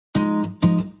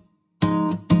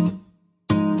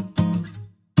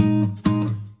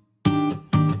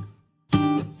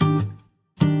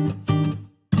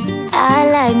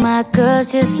like my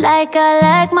girls just like I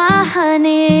like my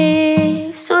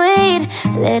honey. Sweet,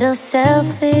 little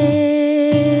selfish.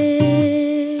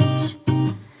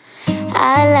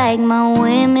 I like my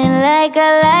women like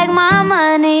I like my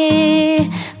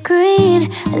money. Green,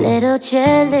 a little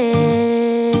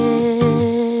jealous.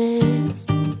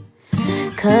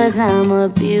 'Cause I'm a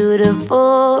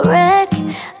beautiful wreck,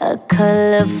 a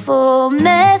colorful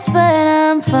mess, but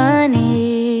I'm funny.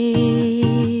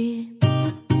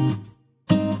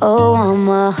 Oh, I'm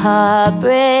a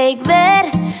heartbreak vet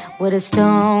with a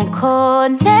stone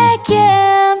cold neck,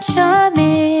 yeah, I'm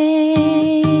charming.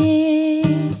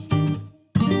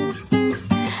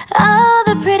 All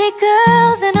the pretty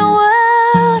girls in the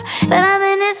world, but I'm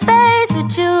in this space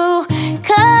with you.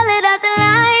 Call it out the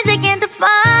lines they can't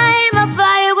define. My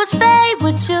fire was fade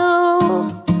with you.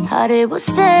 Heart it will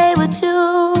stay with you.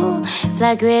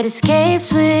 Fly great escapes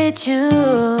with you.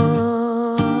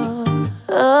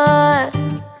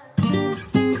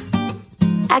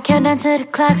 I count down to the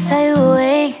clock, say you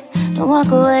awake. Don't walk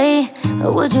away,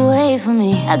 or would you wait for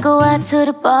me? I go out to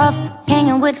the bar,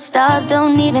 hanging with the stars.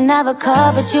 Don't even have a car,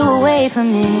 but you away from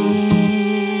me.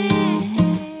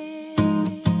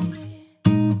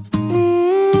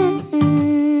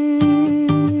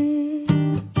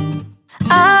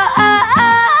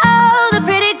 The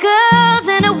pretty girls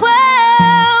in the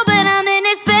world, but I'm in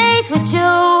this space with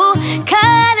you.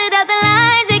 Cut it out the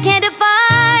lines they can't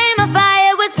define. My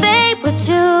fire was fake with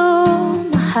you.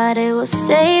 My heart it will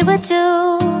stay with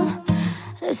you.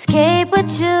 Escape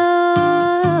with you.